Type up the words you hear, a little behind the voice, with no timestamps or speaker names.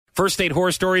First Date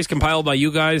Horror Stories compiled by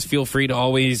you guys. Feel free to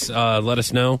always let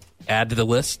us know. Add to the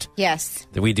list. Yes.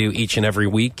 That we do each and every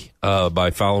week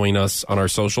by following us on our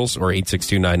socials or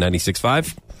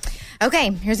 862-9965.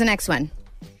 Okay, here's the next one.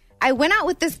 I went out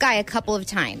with this guy a couple of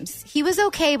times. He was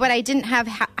okay, but I didn't have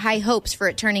high hopes for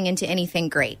it turning into anything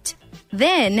great.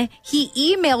 Then he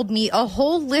emailed me a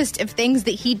whole list of things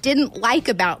that he didn't like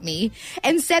about me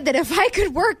and said that if I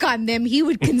could work on them, he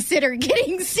would consider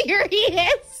getting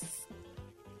serious.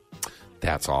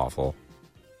 That's awful.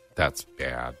 That's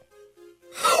bad.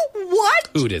 What?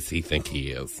 Who does he think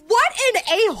he is? What an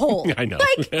a-hole. I know.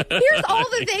 Like, here's all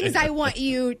the things I want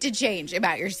you to change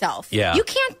about yourself. Yeah. You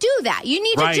can't do that. You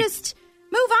need to just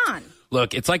move on.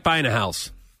 Look, it's like buying a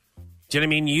house. Do you know what I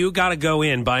mean? You got to go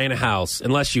in buying a house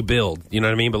unless you build. You know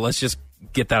what I mean? But let's just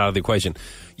get that out of the equation.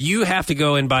 You have to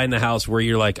go in buying the house where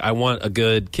you're like, I want a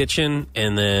good kitchen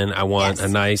and then I want a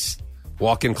nice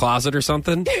walk-in closet or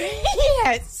something.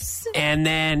 Yes. And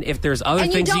then if there's other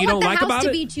things you don't like about it.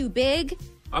 And you don't want the house to be too big.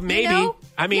 Maybe. You know?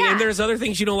 I mean, and there's other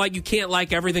things you don't like. You can't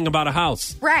like everything about a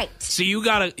house. Right. So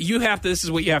this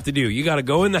is what you have to do. You got to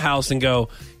go in the house and go,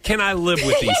 can I live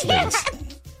with these things?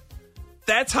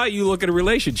 That's how you look at a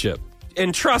relationship.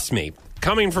 And trust me,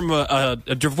 coming from a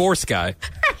divorce guy.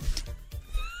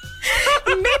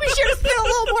 Maybe we should have spent a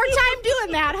little more time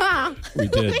doing that, huh? We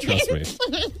did, trust me.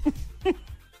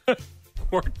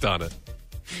 Worked on it.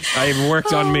 I even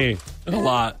worked on me a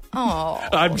lot. Oh.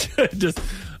 I'm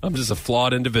just a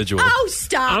flawed individual. Oh,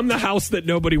 stop. I'm the house that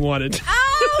nobody wanted.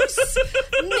 Oh,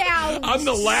 now. I'm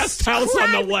the last house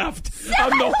on the left.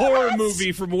 I'm the horror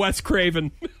movie from Wes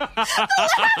Craven. The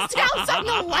last house on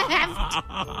the left.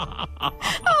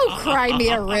 Oh, cry me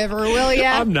a river, will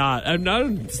ya? I'm not.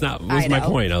 It's not. What's my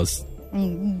point? I was.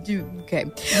 Okay.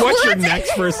 What's your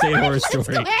next First Date Horror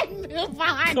Story? Go ahead and move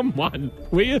on. Come on.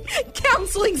 Will you?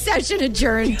 Counseling session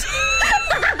adjourned.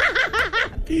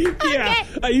 Yeah.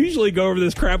 I usually go over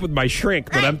this crap with my shrink,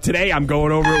 but today I'm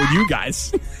going over it with you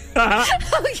guys.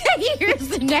 Okay, here's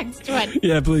the next one.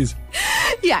 Yeah, please.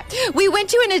 Yeah. We went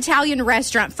to an Italian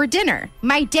restaurant for dinner.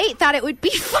 My date thought it would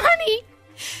be funny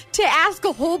to ask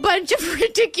a whole bunch of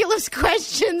ridiculous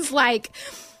questions like,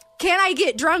 can I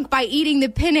get drunk by eating the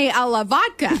penne alla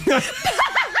vodka?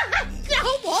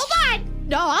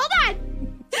 No, hold on.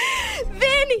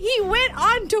 Then he went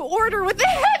on to order with a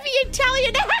heavy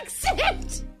Italian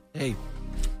accent. Hey.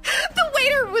 The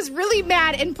waiter was really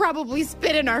mad and probably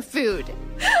spit in our food.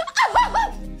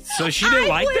 So she didn't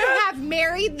like that? I would have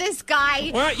married this guy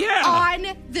on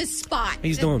the spot. How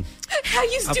you doing? How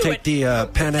you I'll doing? take the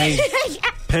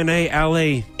penne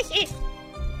alle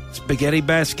spaghetti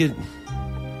basket.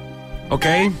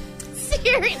 Okay?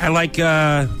 Seriously. I like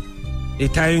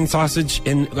Italian sausage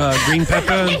and green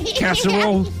pepper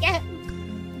casserole. Yeah.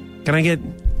 Can I get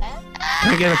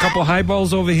a couple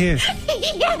highballs over here?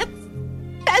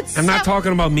 Yes. I'm not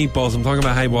talking about meatballs. I'm talking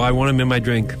about highball. I want them in my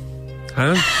drink.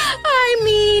 Huh? I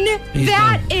mean,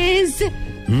 that is,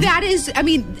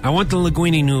 I want the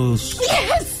linguine noodles.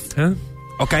 Yes. Huh?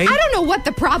 Okay. I don't know what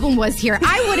the problem was here.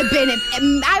 I would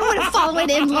have fallen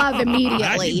in love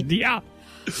immediately. Yeah.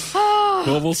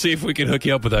 Well, we'll see if we can hook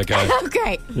you up with that guy.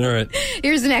 Okay. All right.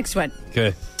 Here's the next one.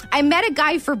 Okay. I met a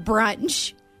guy for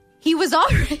brunch. He was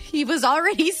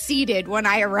already seated when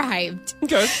I arrived.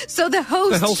 Okay. So the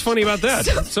host... What the hell's funny about that?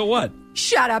 So what?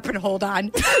 Shut up and hold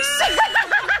on.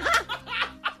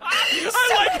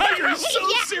 I like how you're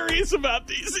so serious about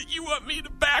these that you want me to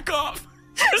back off.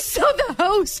 So the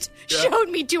host showed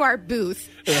me to our booth.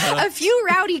 A few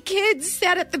rowdy kids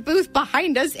sat at the booth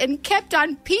behind us and kept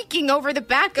on peeking over the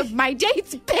back of my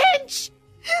date's bench.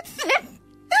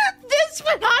 This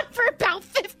went on for about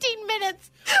 15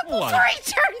 minutes before he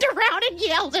turned around and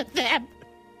yelled at them.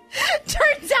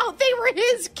 Turns out they were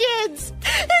his kids.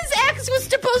 His ex was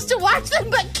supposed to watch them,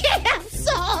 but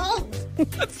canceled.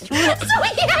 So he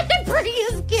had to bring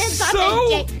his kids on the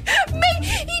date.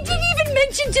 He didn't even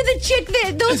mention to the chick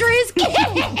that those were his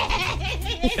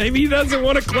kids. Maybe he doesn't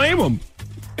want to claim them.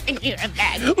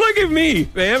 Look at me,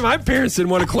 man. My parents didn't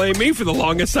want to claim me for the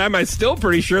longest time. I'm still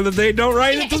pretty sure that they don't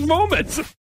right at this moment.